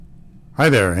Hi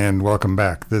there, and welcome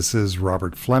back. This is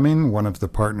Robert Fleming, one of the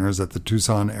partners at the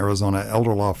Tucson, Arizona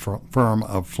elder law firm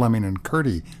of Fleming and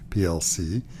Curdy,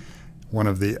 PLC. One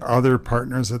of the other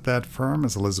partners at that firm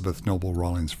is Elizabeth Noble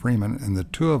Rawlings Freeman, and the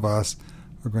two of us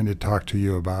are going to talk to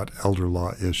you about elder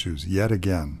law issues yet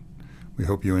again. We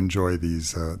hope you enjoy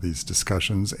these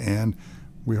discussions, and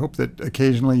we hope that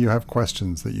occasionally you have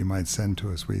questions that you might send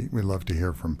to us. We love to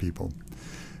hear from people.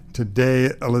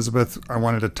 Today, Elizabeth, I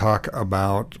wanted to talk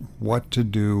about what to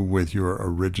do with your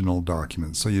original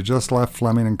documents. So you just left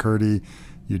Fleming and Curdy,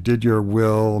 you did your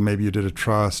will, maybe you did a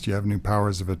trust, you have new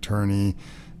powers of attorney.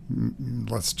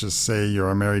 Let's just say you're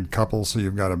a married couple, so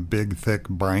you've got a big, thick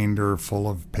binder full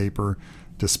of paper.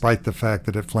 Despite the fact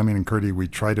that at Fleming and Curdy we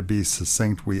try to be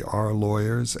succinct, we are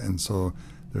lawyers, and so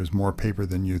there's more paper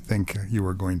than you think you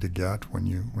were going to get when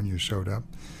you showed up.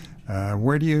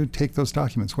 Where do you take those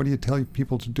documents? What do you tell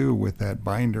people to do with that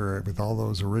binder, with all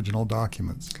those original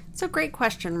documents? It's a great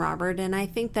question, Robert, and I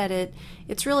think that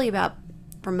it's really about,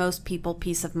 for most people,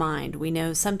 peace of mind. We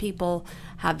know some people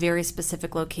have very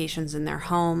specific locations in their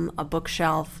home, a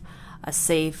bookshelf, a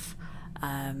safe,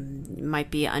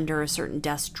 might be under a certain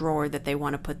desk drawer that they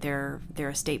want to put their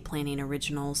estate planning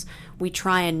originals. We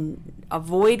try and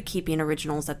avoid keeping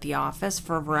originals at the office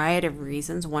for a variety of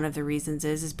reasons. One of the reasons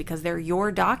is because they're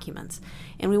your documents,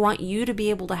 and we want you to be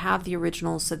able to have the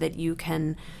originals so that you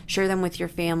can share them with your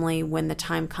family when the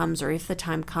time comes, or if the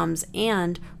time comes,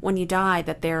 and when you die,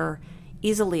 that they're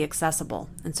easily accessible.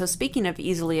 And so, speaking of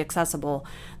easily accessible,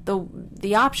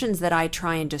 the options that I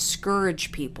try and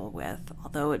discourage people with,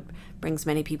 although it brings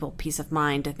many people peace of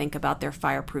mind to think about their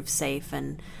fireproof safe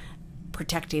and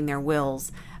protecting their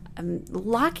wills,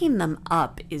 locking them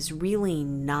up is really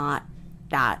not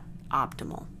that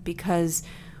optimal, because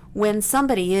when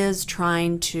somebody is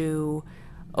trying to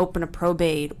open a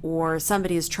probate or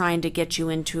somebody is trying to get you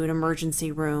into an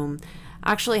emergency room,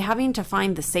 actually having to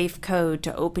find the safe code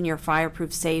to open your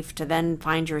fireproof safe to then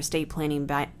find your estate planning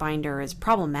binder is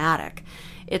problematic.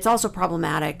 It's also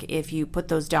problematic if you put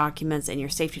those documents in your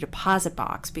safety deposit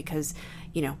box, because,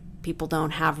 people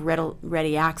don't have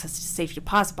ready access to safety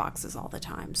deposit boxes all the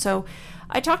time. So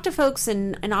I talk to folks,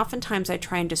 and oftentimes I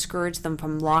try and discourage them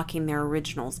from locking their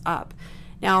originals up.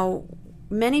 Now,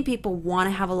 many people want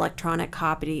to have electronic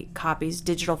copies,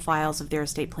 digital files of their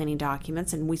estate planning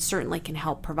documents, and we certainly can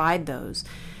help provide those.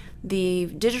 The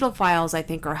digital files, I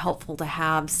think, are helpful to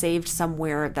have saved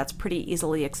somewhere that's pretty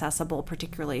easily accessible,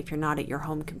 particularly if you're not at your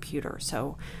home computer.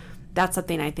 So that's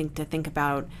something I think to think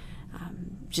about,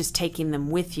 just taking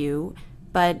them with you.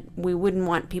 But we wouldn't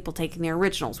want people taking their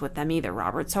originals with them either,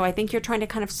 Robert. So I think you're trying to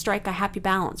kind of strike a happy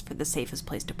balance for the safest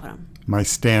place to put them. My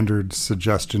standard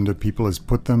suggestion to people is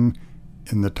put them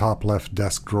in the top left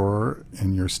desk drawer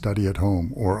in your study at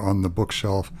home, or on the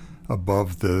bookshelf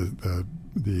above the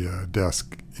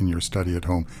desk in your study at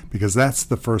home, because that's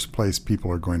the first place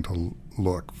people are going to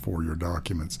look for your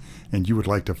documents, and you would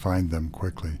like to find them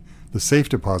quickly. The safe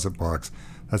deposit box,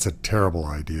 that's a terrible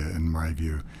idea in my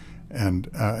view. And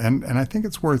I think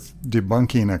it's worth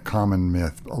debunking a common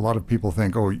myth. A lot of people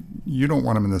think, oh, you don't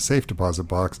want them in the safe deposit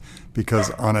box because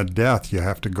on a death you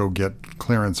have to go get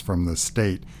clearance from the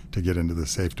state to get into the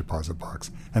safe deposit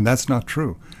box. And that's not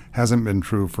true. Hasn't been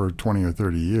true for 20 or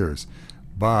 30 years.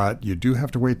 But you do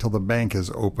have to wait till the bank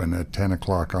is open at 10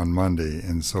 o'clock on Monday.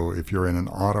 And so if you're in an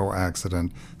auto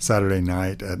accident Saturday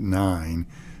night at 9,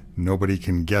 nobody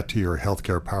can get to your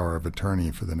healthcare power of attorney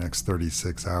for the next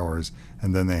 36 hours,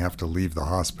 and then they have to leave the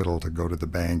hospital to go to the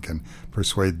bank and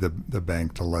persuade the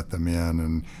bank to let them in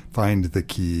and find the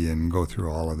key and go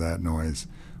through all of that noise.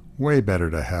 Way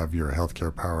better to have your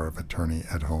healthcare power of attorney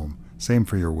at home. Same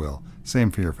for your will.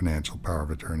 Same for your financial power of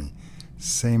attorney.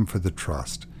 Same for the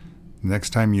trust.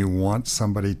 Next time you want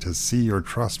somebody to see your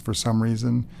trust for some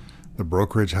reason, the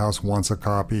brokerage house wants a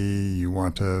copy, you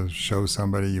want to show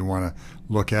somebody, you want to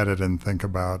look at it and think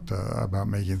about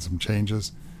making some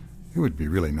changes, it would be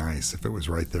really nice if it was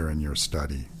right there in your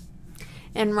study.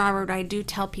 And Robert, I do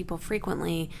tell people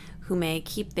frequently who may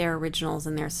keep their originals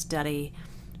in their study,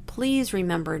 please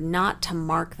remember not to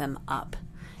mark them up.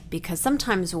 Because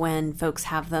sometimes when folks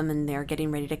have them and they're getting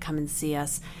ready to come and see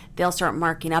us, they'll start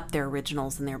marking up their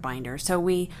originals in their binder. So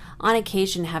we, on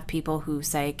occasion, have people who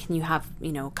say, can you have,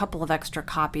 a couple of extra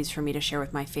copies for me to share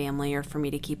with my family or for me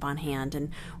to keep on hand?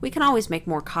 And we can always make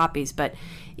more copies. But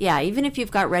yeah, even if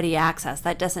you've got ready access,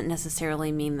 that doesn't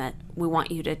necessarily mean that we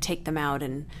want you to take them out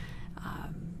and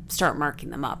start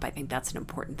marking them up. I think that's an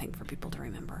important thing for people to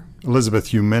remember.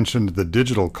 Elizabeth, you mentioned the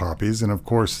digital copies, and of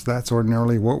course that's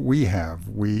ordinarily what we have.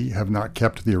 We have not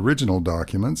kept the original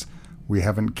documents. We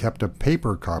haven't kept a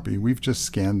paper copy. We've just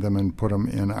scanned them and put them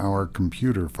in our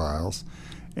computer files.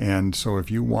 And so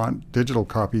if you want digital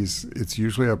copies, it's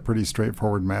usually a pretty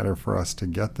straightforward matter for us to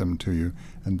get them to you.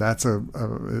 And that's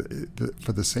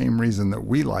for the same reason that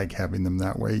we like having them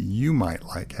that way, you might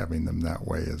like having them that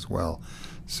way as well.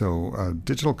 So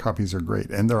digital copies are great.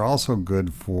 And they're also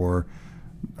good for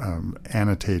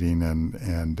annotating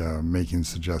and making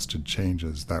suggested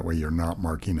changes. That way you're not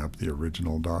marking up the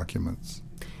original documents.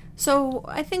 So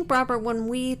I think, Robert, when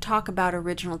we talk about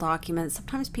original documents,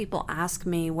 sometimes people ask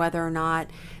me whether or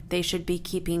not they should be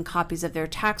keeping copies of their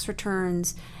tax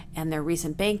returns and their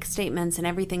recent bank statements and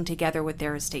everything together with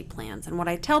their estate plans. And what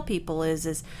I tell people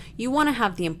is you want to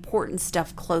have the important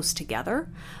stuff close together,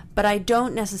 but I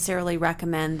don't necessarily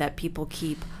recommend that people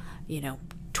keep,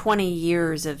 20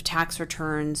 years of tax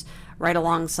returns right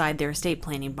alongside their estate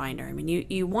planning binder. I mean,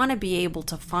 you want to be able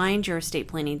to find your estate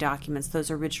planning documents, those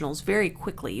originals, very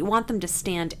quickly. You want them to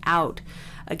stand out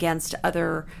against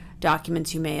other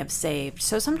documents you may have saved.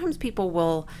 So sometimes people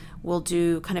will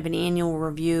do kind of an annual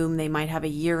review. They might have a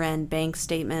year-end bank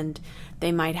statement.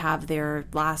 They might have their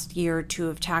last year or two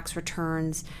of tax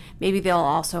returns. Maybe they'll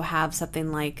also have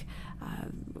something like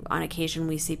on occasion,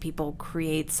 we see people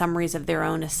create summaries of their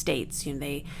own estates.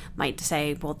 They might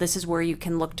say, well, this is where you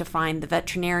can look to find the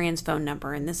veterinarian's phone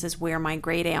number, and this is where my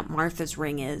great Aunt Martha's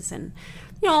ring is, and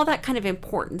all that kind of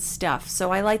important stuff.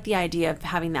 So I like the idea of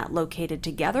having that located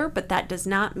together, but that does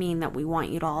not mean that we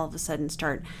want you to all of a sudden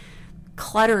start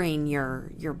cluttering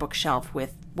your bookshelf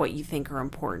with what you think are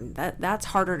important. That's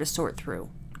harder to sort through.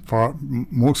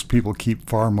 Most people keep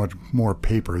far much more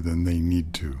paper than they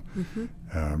need to. Mm-hmm.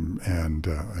 And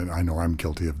I know I'm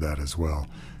guilty of that as well.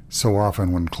 So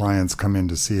often when clients come in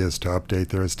to see us to update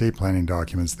their estate planning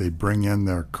documents, they bring in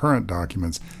their current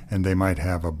documents, and they might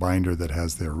have a binder that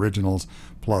has their originals,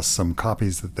 plus some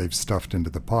copies that they've stuffed into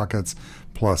the pockets,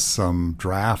 plus some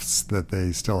drafts that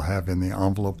they still have in the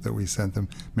envelope that we sent them.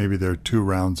 Maybe there are 2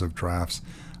 rounds of drafts.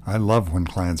 I love when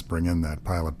clients bring in that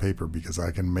pile of paper, because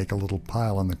I can make a little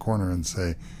pile in the corner and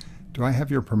say, do I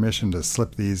have your permission to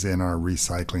slip these in our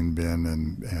recycling bin,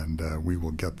 and we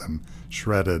will get them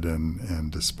shredded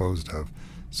and disposed of,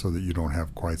 so that you don't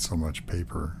have quite so much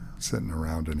paper sitting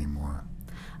around anymore.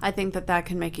 I think that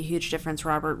can make a huge difference,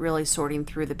 Robert, really sorting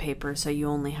through the paper so you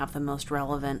only have the most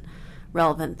relevant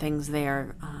things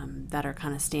there that are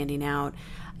kind of standing out.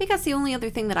 I think that's the only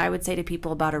other thing that I would say to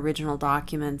people about original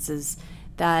documents is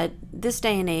that this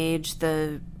day and age,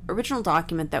 the original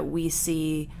document that we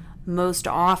see most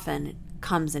often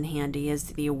comes in handy is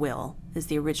the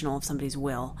original of somebody's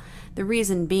will. The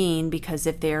reason being because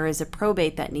if there is a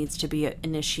probate that needs to be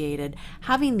initiated,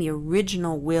 having the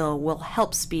original will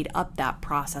help speed up that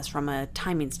process from a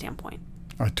timing standpoint.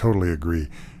 I totally agree.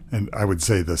 And I would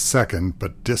say the second,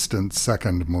 but distant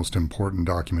second most important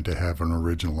document to have an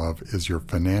original of is your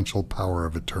financial power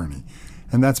of attorney.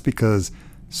 And that's because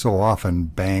so often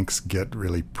banks get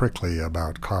really prickly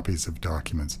about copies of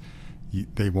documents.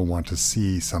 They will want to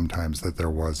see sometimes that there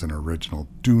was an original.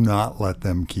 Do not let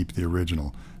them keep the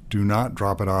original. Do not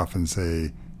drop it off and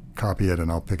say, copy it and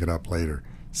I'll pick it up later.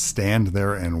 Stand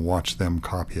there and watch them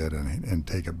copy it and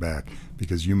take it back,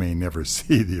 because you may never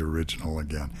see the original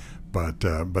again. But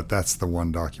that's the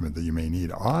one document that you may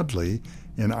need. Oddly,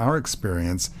 in our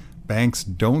experience, banks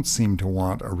don't seem to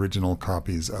want original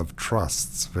copies of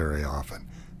trusts very often.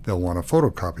 They'll want a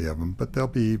photocopy of them, but they'll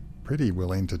be pretty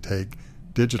willing to take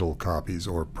digital copies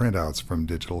or printouts from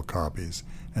digital copies,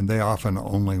 and they often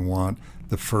only want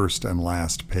the first and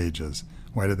last pages.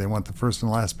 Why do they want the first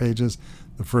and last pages?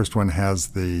 The first one has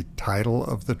the title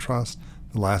of the trust,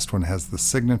 the last one has the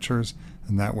signatures,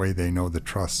 and that way they know the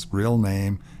trust's real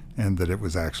name and that it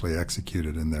was actually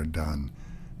executed and they're done.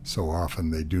 So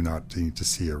often they do not need to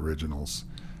see originals.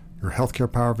 Your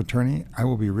healthcare power of attorney, I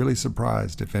will be really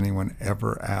surprised if anyone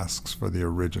ever asks for the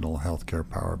original healthcare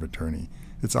power of attorney.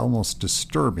 It's almost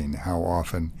disturbing how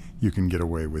often you can get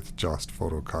away with just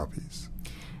photocopies.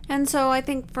 And so I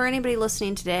think for anybody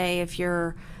listening today, if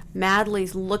you're madly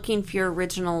looking for your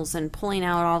originals and pulling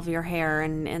out all of your hair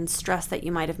and stress that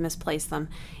you might have misplaced them,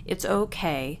 it's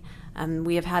okay.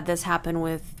 We have had this happen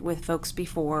with folks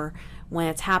before. When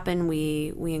it's happened,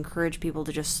 we encourage people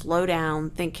to just slow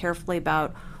down, think carefully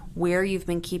about where you've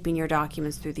been keeping your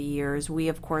documents through the years. We,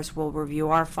 of course, will review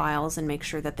our files and make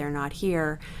sure that they're not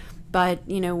here. But,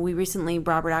 we recently,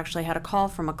 Robert actually had a call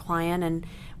from a client, and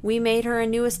we made her a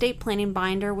new estate planning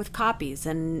binder with copies,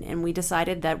 and we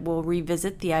decided that we'll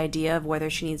revisit the idea of whether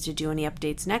she needs to do any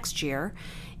updates next year,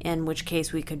 in which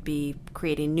case we could be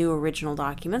creating new original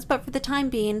documents. But for the time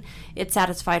being, it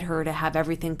satisfied her to have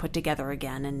everything put together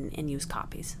again and use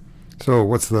copies. So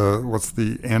what's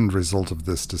the end result of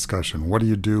this discussion? What do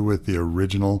you do with the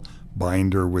original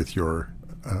binder with your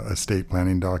estate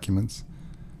planning documents.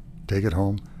 Take it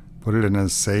home, put it in a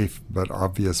safe but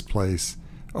obvious place.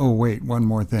 Oh, wait, one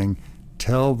more thing.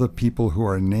 Tell the people who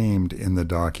are named in the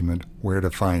document where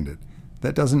to find it.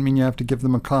 That doesn't mean you have to give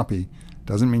them a copy.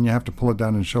 Doesn't mean you have to pull it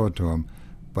down and show it to them.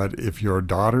 But if your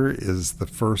daughter is the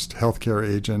first healthcare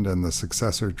agent and the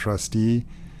successor trustee,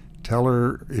 tell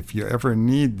her, if you ever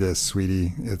need this,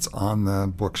 sweetie, it's on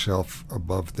the bookshelf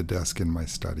above the desk in my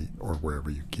study or wherever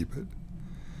you keep it.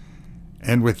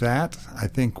 And with that, I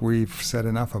think we've said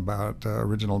enough about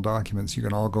original documents. You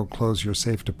can all go close your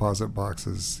safe deposit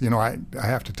boxes. You know, I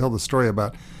have to tell the story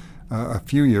about a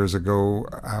few years ago.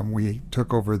 We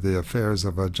took over the affairs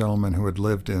of a gentleman who had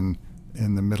lived in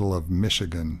the middle of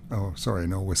Michigan.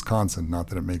 Wisconsin. Not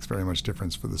that it makes very much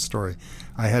difference for the story.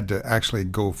 I had to actually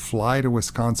go fly to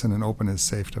Wisconsin and open his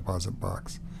safe deposit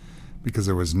box because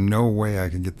there was no way I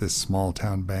could get this small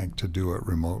town bank to do it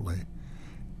remotely.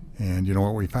 And you know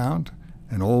what we found?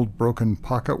 An old broken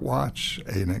pocket watch,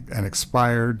 an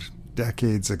expired,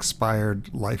 decades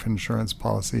expired life insurance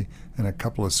policy, and a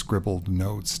couple of scribbled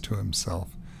notes to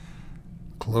himself.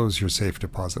 Close your safe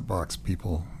deposit box,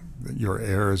 people. Your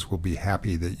heirs will be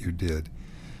happy that you did.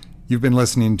 You've been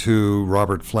listening to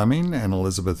Robert Fleming and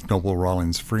Elizabeth Noble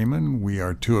Rawlings Freeman. We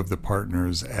are two of the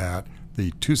partners at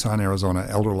the Tucson, Arizona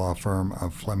elder law firm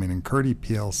of Fleming and Curdy,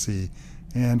 PLC,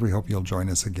 and we hope you'll join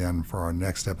us again for our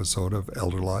next episode of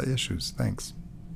Elder Law Issues. Thanks.